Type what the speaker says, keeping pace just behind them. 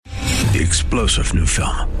The explosive new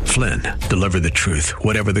film, Flynn, deliver the truth,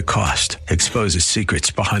 whatever the cost, exposes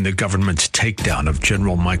secrets behind the government's takedown of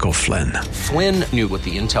General Michael Flynn. Flynn knew what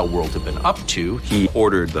the intel world had been up to. He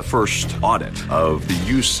ordered the first audit of the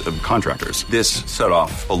use of contractors. This set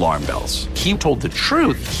off alarm bells. He told the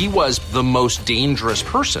truth. He was the most dangerous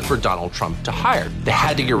person for Donald Trump to hire. They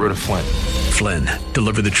had to get rid of Flynn. Flynn,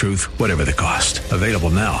 deliver the truth, whatever the cost. Available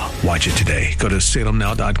now. Watch it today. Go to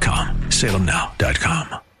salemnow.com.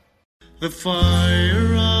 salemnow.com. The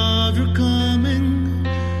fire of your coming,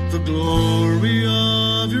 the glory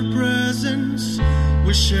of your presence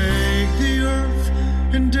will shake the earth,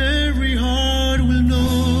 and every heart will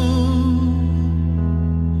know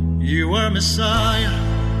you are Messiah,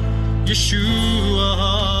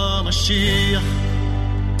 Yeshua HaMashiach,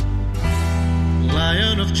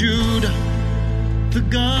 Lion of Judah, the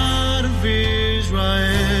God of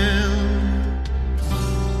Israel,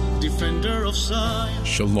 defender of Zion.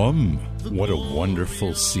 Shalom. What a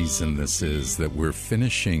wonderful season this is that we're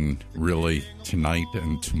finishing really tonight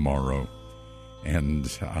and tomorrow. And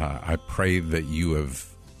I pray that you have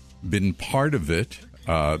been part of it.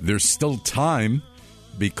 There's still time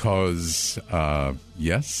because, there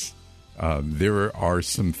are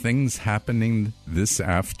some things happening this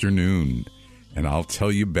afternoon. And I'll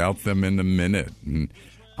tell you about them in a minute. And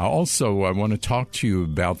also, I want to talk to you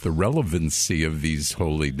about the relevancy of these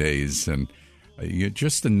holy days and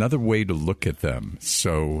just another way to look at them.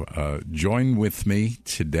 So join with me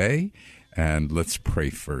today, and let's pray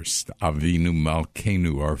first. Avinu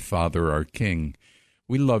Malkeinu, our Father, our King,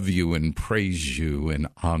 we love you and praise you and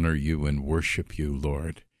honor you and worship you,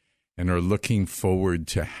 Lord, and are looking forward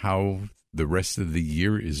to how the rest of the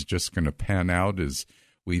year is just going to pan out, as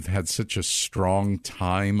we've had such a strong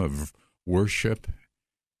time of worship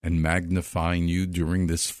and magnifying you during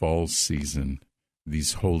this fall season,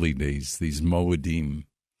 these holy days, these Moedim.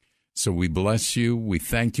 So we bless you, we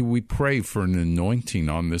thank you, we pray for an anointing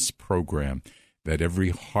on this program, that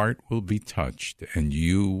every heart will be touched and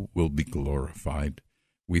you will be glorified.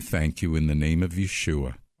 We thank you in the name of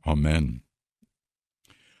Yeshua. Amen.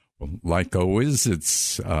 Well, like always,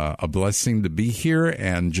 it's a blessing to be here,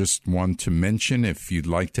 and just want to mention, if you'd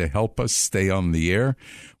like to help us stay on the air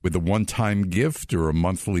with a one-time gift or a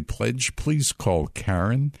monthly pledge, please call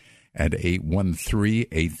Karen at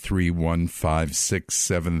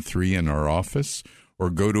 813-831-5673 in our office, or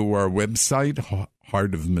go to our website,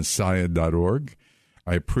 heartofmessiah.org.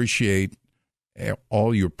 I appreciate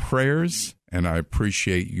all your prayers, and I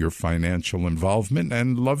appreciate your financial involvement,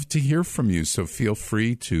 and love to hear from you. So feel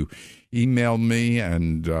free to email me,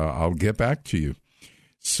 and I'll get back to you.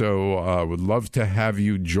 So I would love to have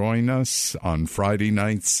you join us on Friday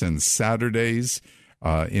nights and Saturdays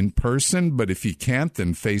in person, but if you can't,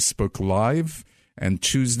 then Facebook Live, and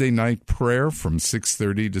Tuesday night prayer from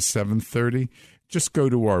 6:30 to 7:30. Just go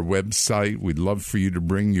to our website. We'd love for you to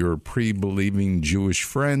bring your pre-believing Jewish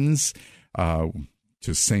friends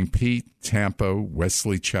to St. Pete, Tampa,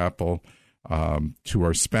 Wesley Chapel, to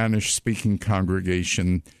our Spanish-speaking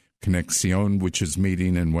congregation, Conexión, which is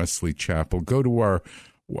meeting in Wesley Chapel. Go to our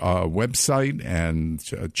website and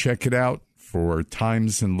check it out for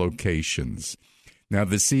times and locations. Now,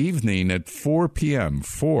 this evening at 4 p.m.,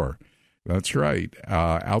 that's right,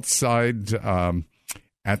 outside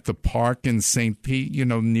at the park in St. Pete,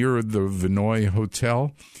 near the Vinoy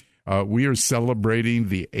Hotel, we are celebrating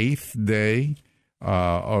the 8th day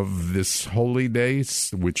of this holy day,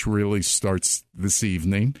 which really starts this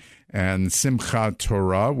evening, and Simchat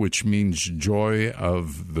Torah, which means joy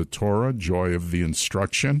of the Torah, joy of the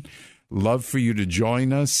instruction. Love for you to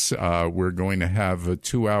join us. We're going to have a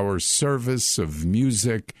 2-hour service of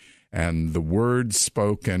music and the word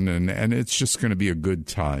spoken, and it's just going to be a good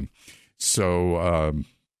time. So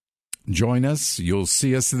join us. You'll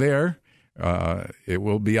see us there. It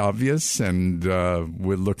will be obvious, and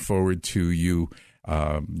we'll look forward to you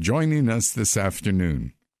joining us this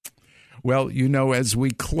afternoon. Well, as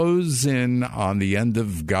we close in on the end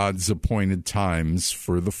of God's appointed times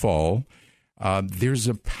for the fall, there's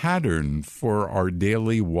a pattern for our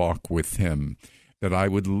daily walk with Him that I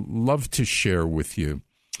would love to share with you.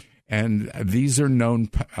 And these are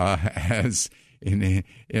known as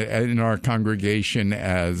in our congregation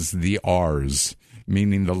as the R's,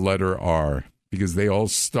 meaning the letter R, because they all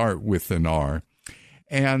start with an R.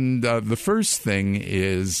 And the first thing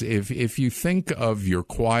is, if you think of your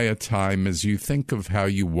quiet time, as you think of how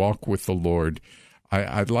you walk with the Lord,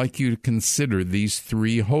 I'd like you to consider these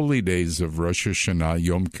 3 holy days of Rosh Hashanah,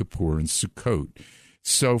 Yom Kippur, and Sukkot.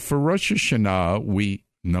 So for Rosh Hashanah,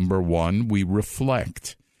 number 1, we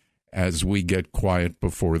reflect as we get quiet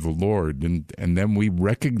before the Lord, and then we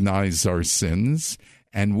recognize our sins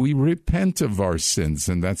and we repent of our sins,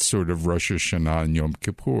 and that's sort of Rosh Hashanah and Yom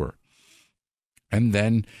Kippur. And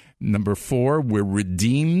then number 4, we're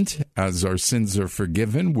redeemed as our sins are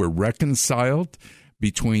forgiven. We're reconciled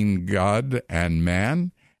between God and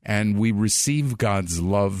man, and we receive God's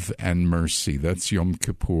love and mercy. That's Yom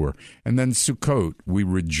Kippur. And then Sukkot, we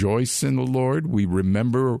rejoice in the Lord. We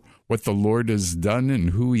remember what the Lord has done and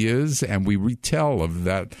who he is, and we retell of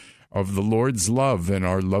that, of the Lord's love and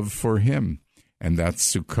our love for him. And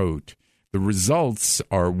that's Sukkot. The results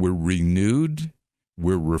are we're renewed,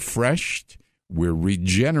 we're refreshed, we're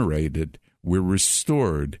regenerated, we're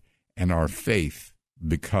restored, and our faith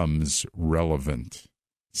becomes relevant.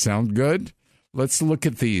 Sound good? Let's look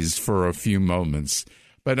at these for a few moments.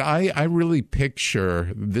 But I really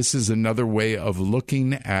picture this is another way of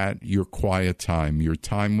looking at your quiet time, your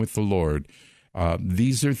time with the Lord.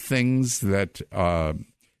 These are things that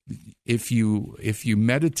if you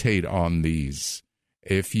meditate on these,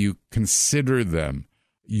 if you consider them,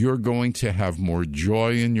 you're going to have more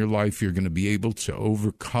joy in your life. You're going to be able to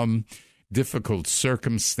overcome difficult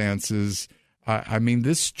circumstances. I mean,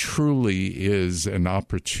 this truly is an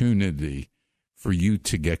opportunity for you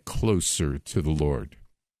to get closer to the Lord.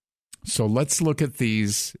 So let's look at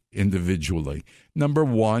these individually. Number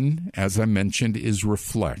 1, as I mentioned, is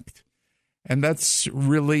reflect. And that's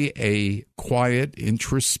really a quiet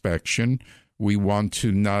introspection. We want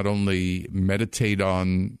to not only meditate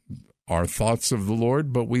on our thoughts of the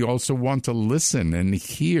Lord, but we also want to listen and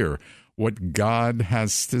hear what God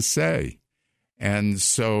has to say. And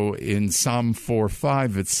so in Psalm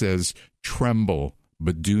 4:5, it says, "Tremble,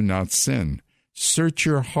 but do not sin. Search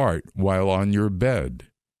your heart while on your bed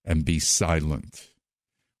and be silent."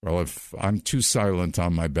 Well, if I'm too silent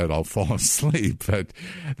on my bed, I'll fall asleep. But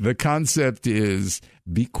the concept is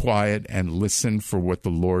be quiet and listen for what the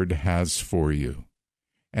Lord has for you.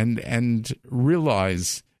 And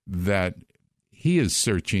realize that he is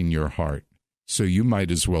searching your heart. So you might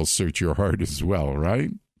as well search your heart as well, right?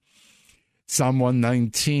 Psalm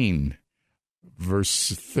 119,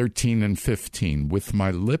 verse 13 and 15. "With my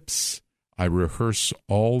lips I rehearse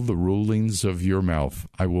all the rulings of your mouth.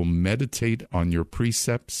 I will meditate on your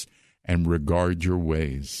precepts and regard your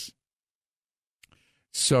ways."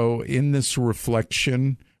 So in this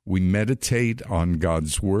reflection, we meditate on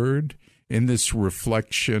God's word. In this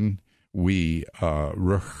reflection, we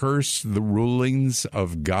rehearse the rulings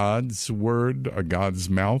of God's word, God's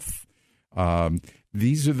mouth.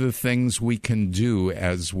 These are the things we can do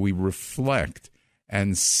as we reflect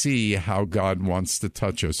and see how God wants to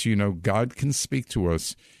touch us. You know, God can speak to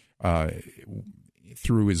us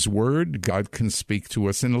through his word. God can speak to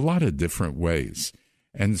us in a lot of different ways.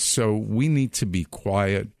 And so we need to be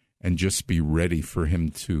quiet and just be ready for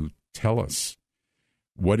him to tell us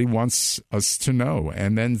what he wants us to know.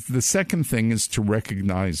 And then the second thing is to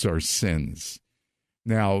recognize our sins.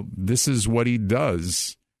 Now, this is what he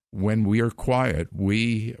does when we are quiet.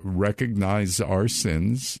 We recognize our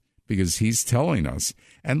sins because he's telling us.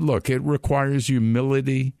 And look, it requires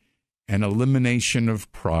humility and elimination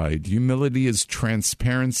of pride. Humility is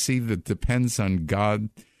transparency that depends on God,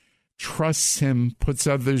 trusts him, puts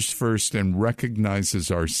others first, and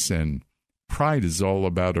recognizes our sin. Pride is all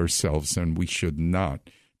about ourselves, and we should not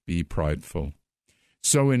be prideful.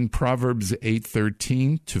 So in Proverbs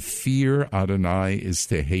 8:13, to fear Adonai is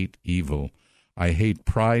to hate evil. I hate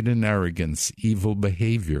pride and arrogance, evil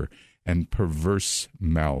behavior, and perverse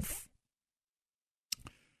mouth.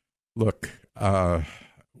 Look,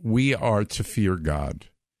 we are to fear God,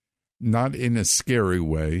 not in a scary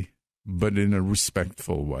way, but in a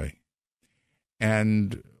respectful way.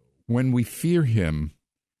 And when we fear him,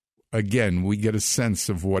 again, we get a sense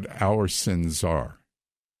of what our sins are.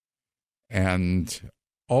 And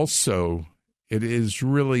also, it is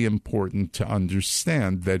really important to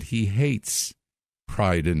understand that he hates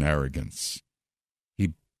pride and arrogance.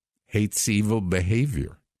 He hates evil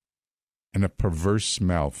behavior and a perverse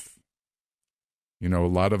mouth. You know, a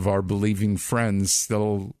lot of our believing friends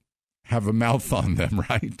still have a mouth on them,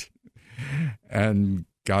 right? And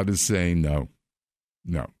God is saying, no.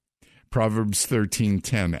 Proverbs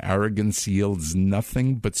 13:10, arrogance yields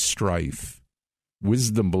nothing but strife.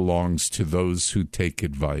 Wisdom belongs to those who take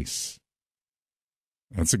advice.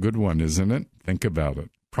 That's a good one, isn't it? Think about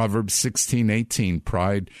it. Proverbs 16:18,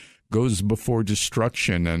 pride goes before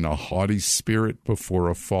destruction and a haughty spirit before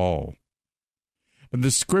a fall. But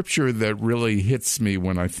the scripture that really hits me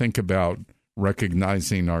when I think about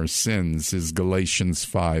recognizing our sins is Galatians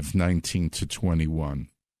 5:19-21.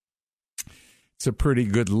 It's a pretty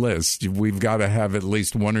good list. We've got to have at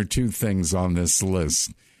least one or two things on this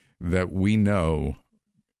list that we know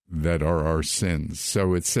that are our sins.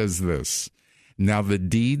 So it says this, Now the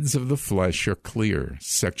deeds of the flesh are clear: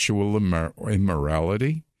 sexual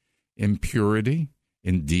immorality, impurity,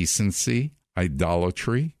 indecency,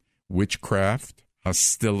 idolatry, witchcraft,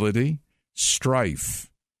 hostility, strife,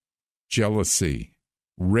 jealousy,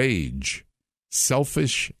 rage,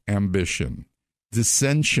 selfish ambition,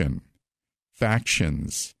 dissension,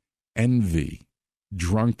 factions, envy,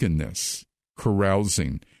 drunkenness,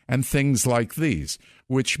 carousing, and things like these,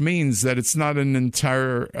 which means that it's not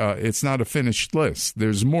it's not a finished list.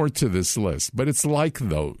 There's more to this list, but it's like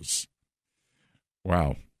those.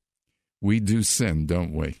 Wow. We do sin,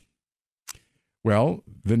 don't we? Well,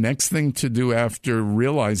 the next thing to do after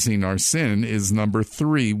realizing our sin is number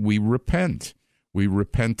 3, we repent. We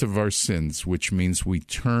repent of our sins, which means we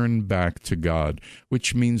turn back to God,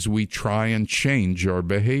 which means we try and change our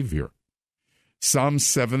behavior. Psalm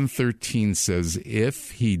 7:13 says,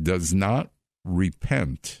 if he does not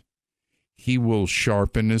repent, he will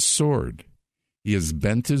sharpen his sword. He has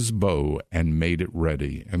bent his bow and made it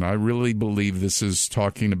ready. And I really believe this is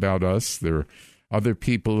talking about us. There are other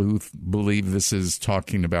people who believe this is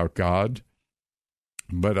talking about God.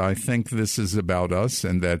 But I think this is about us,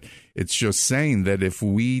 and that it's just saying that if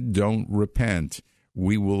we don't repent,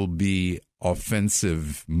 we will be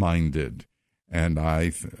offensive-minded. And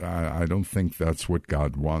I don't think that's what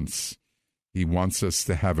God wants. He wants us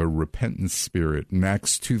to have a repentant spirit. In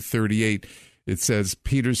Acts 2:38, it says,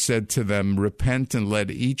 Peter said to them, repent and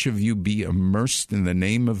let each of you be immersed in the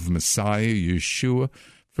name of Messiah, Yeshua,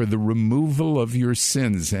 for the removal of your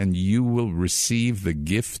sins, and you will receive the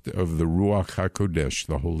gift of the Ruach HaKodesh,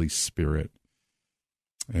 the Holy Spirit.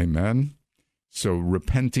 Amen. So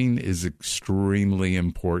repenting is extremely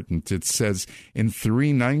important. It says in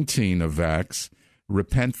 3:19 of Acts,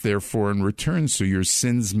 repent therefore and return so your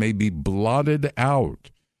sins may be blotted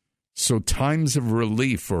out. So times of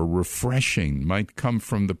relief or refreshing might come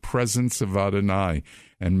from the presence of Adonai,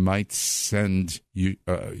 and might send he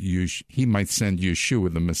might send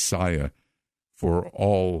Yeshua the Messiah for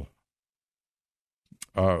all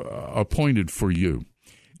appointed for you.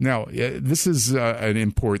 Now, this is an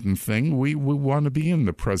important thing. We want to be in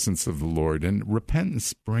the presence of the Lord, and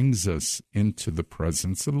repentance brings us into the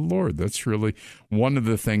presence of the Lord. That's really one of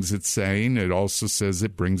the things it's saying. It also says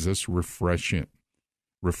it brings us refreshment,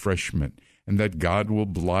 and that God will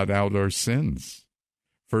blot out our sins.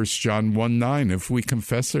 1 John 1:9, if we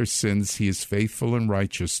confess our sins, he is faithful and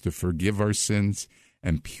righteous to forgive our sins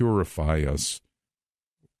and purify us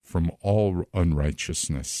from all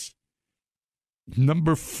unrighteousness.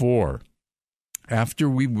 Number 4, after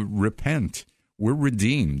we repent, we're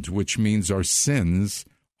redeemed, which means our sins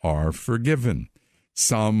are forgiven.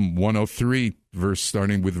 Psalm 103,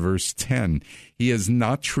 starting with verse 10, he has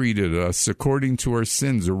not treated us according to our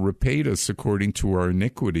sins or repaid us according to our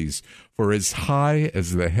iniquities. For as high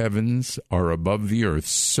as the heavens are above the earth,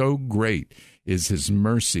 so great is his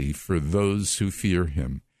mercy for those who fear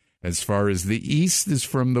him. As far as the east is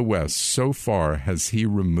from the west, so far has he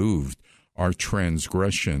removed our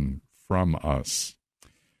transgression from us.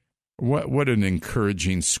 What an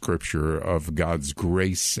encouraging scripture of God's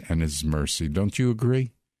grace and his mercy. Don't you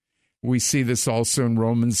agree? We see this also in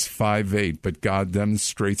Romans 5:8, but God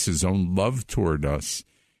demonstrates his own love toward us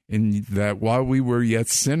in that while we were yet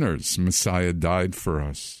sinners, Messiah died for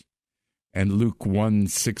us. And Luke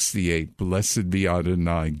 1:68, blessed be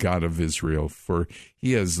Adonai, God of Israel, for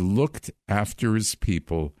he has looked after his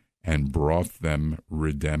people and brought them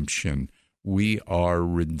redemption. We are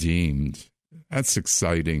redeemed. That's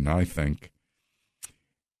exciting, I think.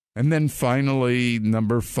 And then finally,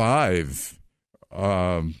 number 5,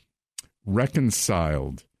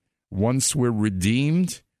 reconciled. Once we're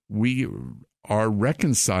redeemed, we are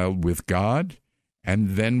reconciled with God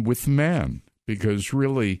and then with man, because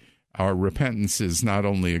really our repentance is not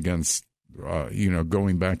only against,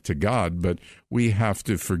 going back to God, but we have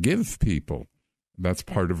to forgive people. That's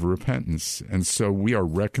part of repentance. And so we are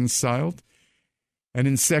reconciled. And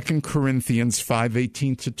in 2 Corinthians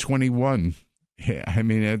 5:18-21,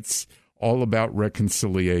 it's all about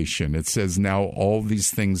reconciliation. It says, now all these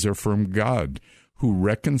things are from God, who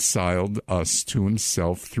reconciled us to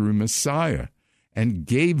himself through Messiah and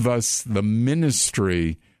gave us the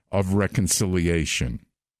ministry of reconciliation.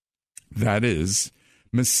 That is,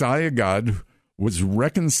 Messiah God was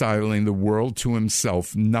reconciling the world to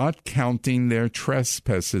himself, not counting their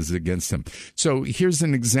trespasses against him. So here's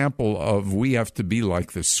an example of we have to be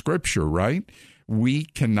like the scripture, right? We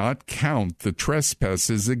cannot count the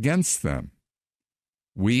trespasses against them.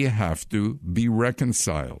 We have to be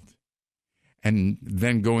reconciled. And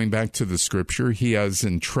then going back to the scripture, he has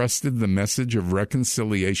entrusted the message of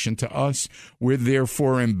reconciliation to us. We're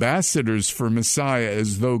therefore ambassadors for Messiah,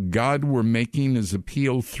 as though God were making his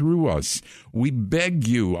appeal through us. We beg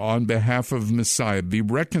you on behalf of Messiah, be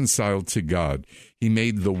reconciled to God. He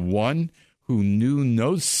made the one who knew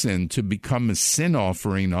no sin to become a sin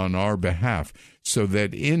offering on our behalf, so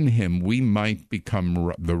that in him we might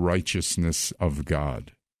become the righteousness of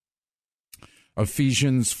God.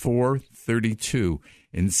 Ephesians 4:32.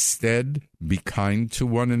 Instead, be kind to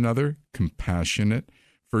one another, compassionate,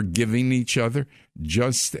 forgiving each other,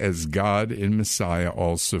 just as God in Messiah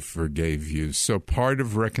also forgave you. So part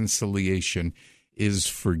of reconciliation is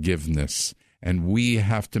forgiveness, and we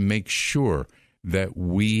have to make sure that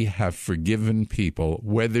we have forgiven people,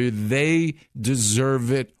 whether they deserve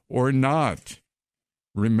it or not.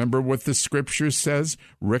 Remember what the scripture says?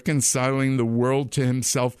 Reconciling the world to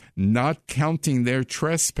himself, not counting their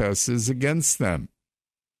trespasses against them,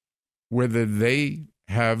 whether they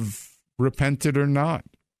have repented or not.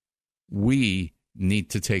 We need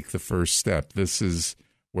to take the first step. This is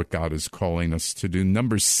what God is calling us to do.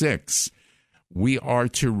 Number 6, we are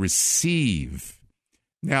to receive.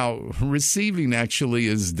 Now, receiving actually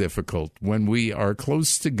is difficult. When we are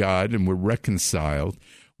close to God and we're reconciled,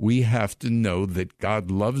 we have to know that God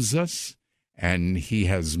loves us and he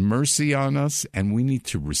has mercy on us, and we need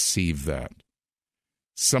to receive that.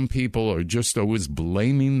 Some people are just always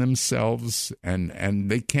blaming themselves and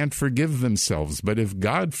they can't forgive themselves. But if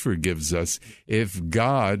God forgives us, if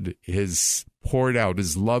God has poured out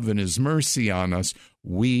his love and his mercy on us,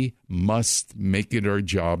 we must make it our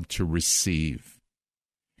job to receive.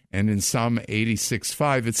 And in Psalm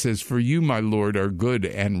 86:5, it says, "For you, my Lord, are good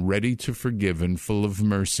and ready to forgive and full of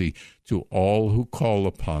mercy to all who call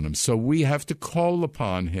upon him." So we have to call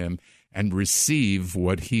upon him and receive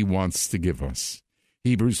what he wants to give us.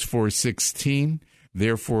 Hebrews 4:16,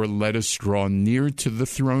 "Therefore let us draw near to the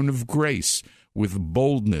throne of grace with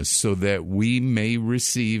boldness, so that we may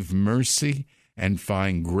receive mercy and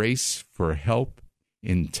find grace for help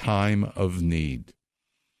in time of need."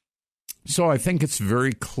 So I think it's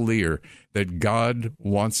very clear that God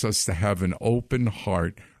wants us to have an open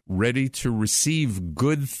heart, ready to receive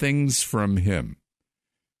good things from him.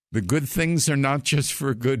 The good things are not just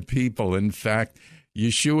for good people. In fact,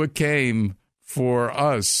 Yeshua came for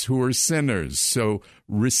us who are sinners. So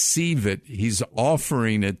receive it. He's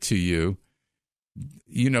offering it to you.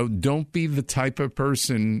 You know, don't be the type of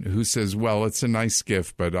person who says, well, it's a nice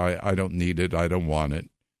gift, but I don't need it. I don't want it.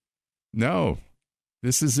 No.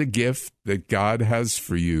 This is a gift that God has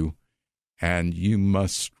for you, and you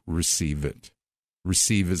must receive it.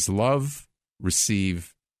 Receive his love,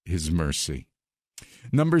 receive his mercy.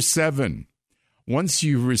 Number 7, once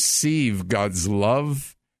you receive God's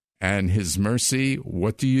love and his mercy,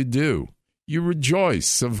 what do? You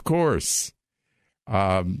rejoice, of course.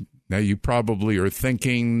 Now, you probably are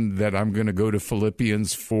thinking that I'm going to go to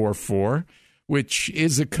Philippians 4:4, which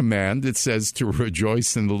is a command. It says to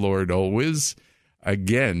rejoice in the Lord always.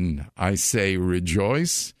 Again, I say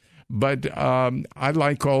rejoice, but I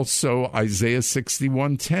like also Isaiah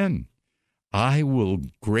 61:10. I will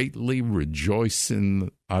greatly rejoice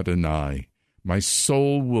in Adonai. My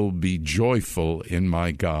soul will be joyful in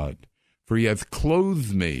my God, for he hath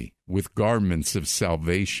clothed me with garments of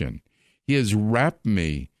salvation. He has wrapped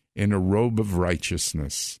me in a robe of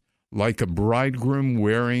righteousness, like a bridegroom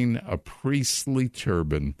wearing a priestly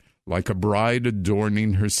turban, like a bride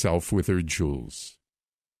adorning herself with her jewels.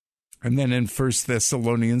 And then in 1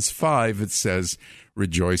 Thessalonians 5, it says,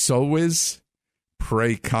 rejoice always,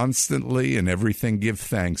 pray constantly, and everything give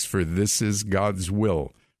thanks, for this is God's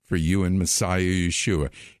will for you in Messiah Yeshua.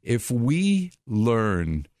 If we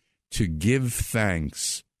learn to give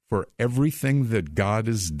thanks for everything that God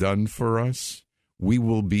has done for us, we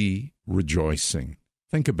will be rejoicing.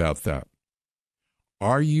 Think about that.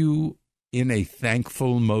 Are you in a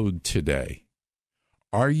thankful mode today?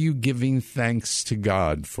 Are you giving thanks to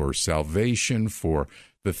God for salvation, for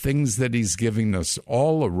the things that he's giving us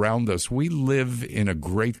all around us? We live in a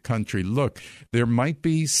great country. Look, there might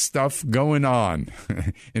be stuff going on.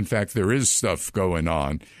 In fact, there is stuff going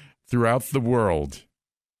on throughout the world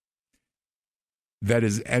that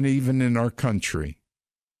is, and even in our country,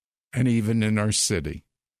 and even in our city.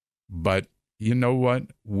 But you know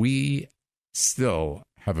what? We still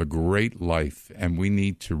have a great life, and we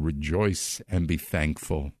need to rejoice and be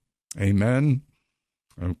thankful. Amen?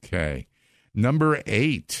 Okay. Number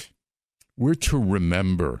 8, we're to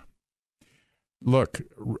remember. Look,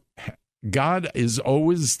 God is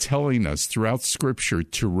always telling us throughout Scripture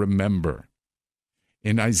to remember.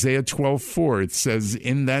 In Isaiah 12:4, it says,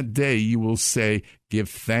 in that day you will say, Give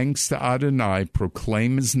thanks to Adonai,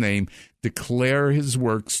 proclaim his name, declare his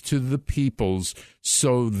works to the peoples,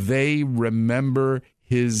 so they remember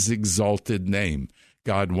his exalted name.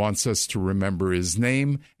 God wants us to remember his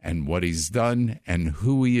name and what he's done and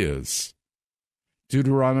who he is.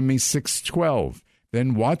 Deuteronomy 6:12.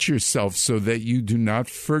 Then watch yourself so that you do not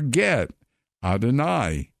forget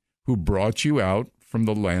Adonai, who brought you out from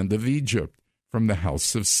the land of Egypt, from the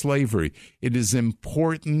house of slavery. It is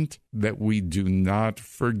important that we do not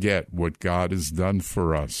forget what God has done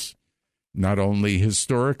for us, not only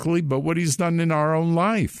historically, but what he's done in our own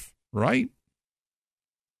life, right?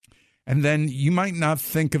 And then you might not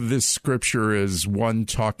think of this scripture as one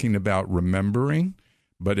talking about remembering,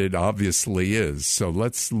 but it obviously is. So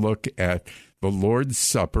let's look at the Lord's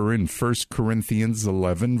Supper in 1 Corinthians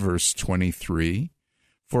 11, verse 23.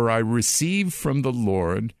 For I received from the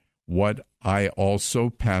Lord what I also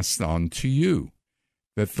passed on to you,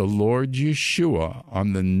 that the Lord Yeshua,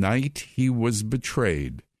 on the night he was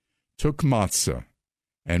betrayed, took matzah,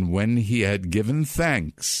 and when he had given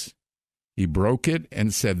thanks, he broke it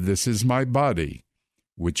and said, "This is my body,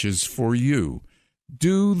 which is for you.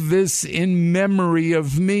 Do this in memory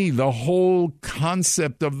of me." The whole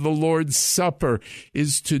concept of the Lord's Supper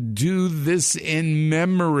is to do this in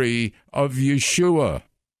memory of Yeshua.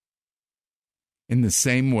 In the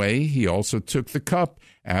same way, he also took the cup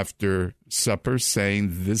after supper,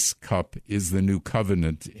 saying, "This cup is the new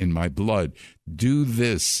covenant in my blood. Do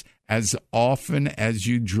this as often as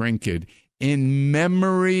you drink it in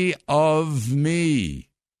memory of me."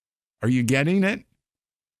 Are you getting it?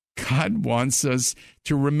 God wants us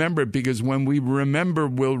to remember, because when we remember,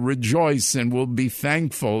 we'll rejoice and we'll be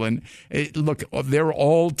thankful. And look, they're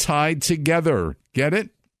all tied together. Get it?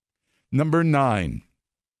 Number 9.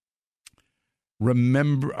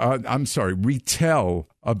 Retell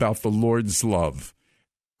about the Lord's love.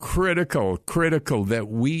 Critical that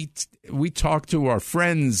we talk to our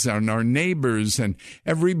friends and our neighbors and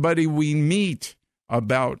everybody we meet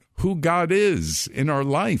about who God is in our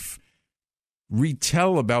life.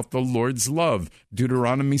 Retell about the Lord's love.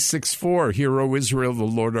 Deuteronomy 6:4, Hear, O Israel, the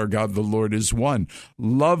Lord our God, the Lord is one.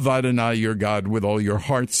 Love Adonai your God with all your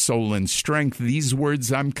heart, soul, and strength. These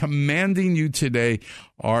words I'm commanding you today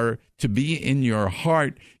are to be in your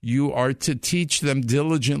heart. You are to teach them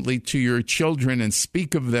diligently to your children and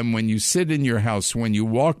speak of them when you sit in your house, when you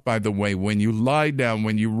walk by the way, when you lie down,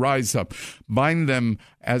 when you rise up. Bind them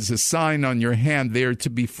as a sign on your hand. They are to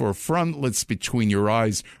be for frontlets between your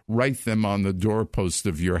eyes. Write them on the doorpost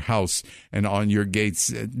of your house and on your gates.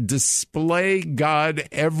 Display God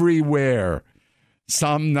everywhere.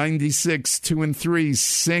 Psalm 96, 2 and 3,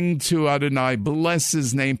 sing to Adonai, bless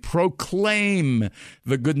his name, proclaim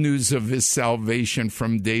the good news of his salvation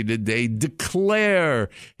from day to day, declare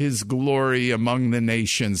his glory among the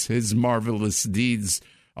nations, his marvelous deeds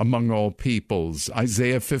among all peoples.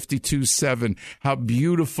 Isaiah 52:7, how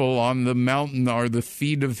beautiful on the mountain are the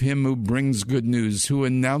feet of him who brings good news, who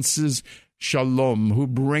announces shalom, who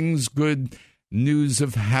brings good news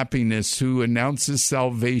of happiness, who announces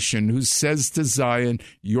salvation, who says to Zion,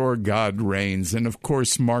 your God reigns. And of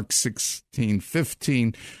course, Mark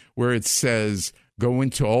 16:15, where it says, go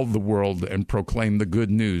into all the world and proclaim the good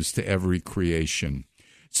news to every creation.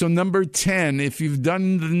 So number 10, if you've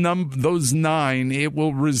done those 9, it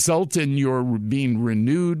will result in your being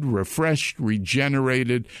renewed, refreshed,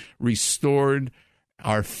 regenerated, restored.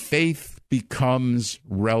 Our faith becomes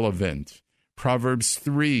relevant. Proverbs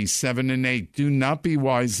 3, 7 and 8, do not be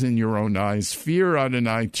wise in your own eyes. Fear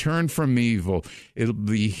Adonai, turn from evil. It'll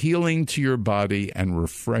be healing to your body and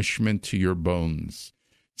refreshment to your bones.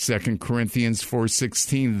 2 Corinthians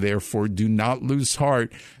 4:16, therefore do not lose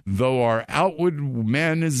heart. Though our outward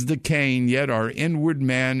man is decaying, yet our inward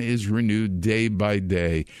man is renewed day by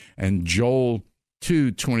day. And Joel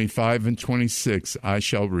 2:25 and 26, I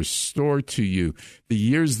shall restore to you the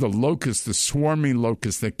years the locust, the swarming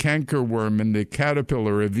locust, the cankerworm, and the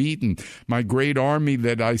caterpillar have eaten. My great army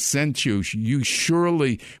that I sent you, you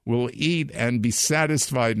surely will eat and be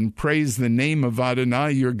satisfied and praise the name of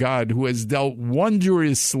Adonai your God, who has dealt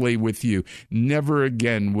wondrously with you. Never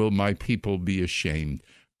again will my people be ashamed.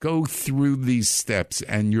 Go through these steps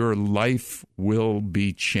and your life will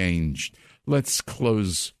be changed. Let's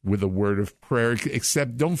close with a word of prayer,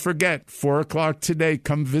 except don't forget, 4 o'clock today,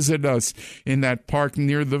 come visit us in that park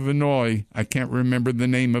near the Vinoy. I can't remember the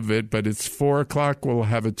name of it, but it's 4 o'clock. We'll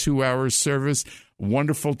have a 2-hour service,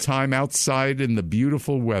 wonderful time outside in the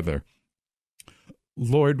beautiful weather.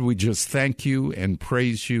 Lord, we just thank you and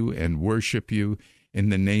praise you and worship you in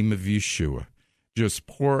the name of Yeshua. Just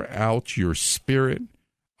pour out your spirit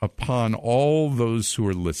upon all those who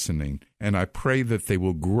are listening, and I pray that they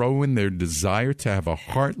will grow in their desire to have a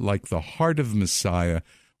heart like the heart of Messiah.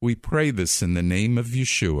 We pray this in the name of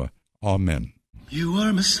Yeshua. Amen. You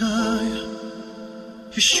are Messiah,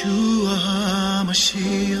 Yeshua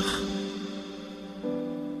HaMashiach,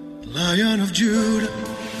 Lion of Judah,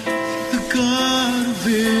 the God of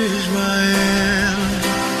Israel.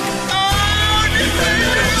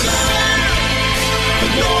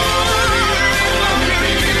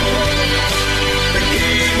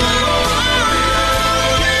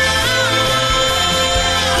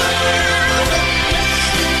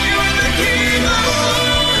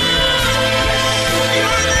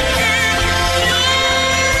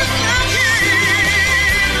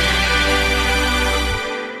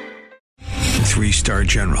 Three-star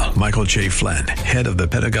General Michael J. Flynn, head of the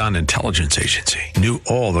Pentagon Intelligence Agency, knew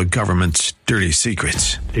all the government's dirty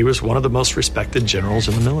secrets. He was one of the most respected generals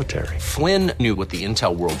in the military. Flynn knew what the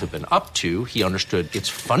intel world had been up to. He understood its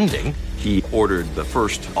funding. He ordered the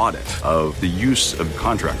first audit of the use of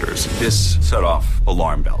contractors. This set off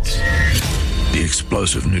alarm bells. The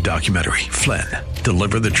explosive new documentary, Flynn,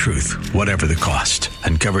 Deliver the Truth, Whatever the Cost,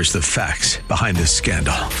 uncovers the facts behind this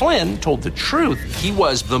scandal. Flynn told the truth. He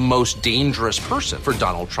was the most dangerous person for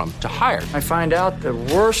Donald Trump to hire. I find out the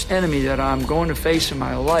worst enemy that I'm going to face in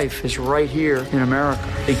my life is right here in America.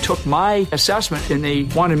 They took my assessment and they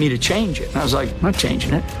wanted me to change it. And I was like, I'm not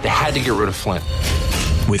changing it. They had to get rid of Flynn.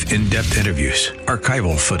 With in-depth interviews,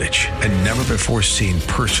 archival footage, and never-before-seen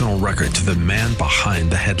personal records of the man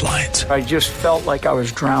behind the headlines. I just felt like I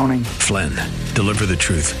was drowning. Flynn, Deliver the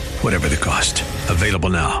Truth, Whatever the Cost. Available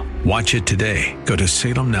now. Watch it today. Go to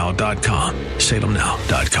salemnow.com.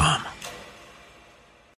 salemnow.com.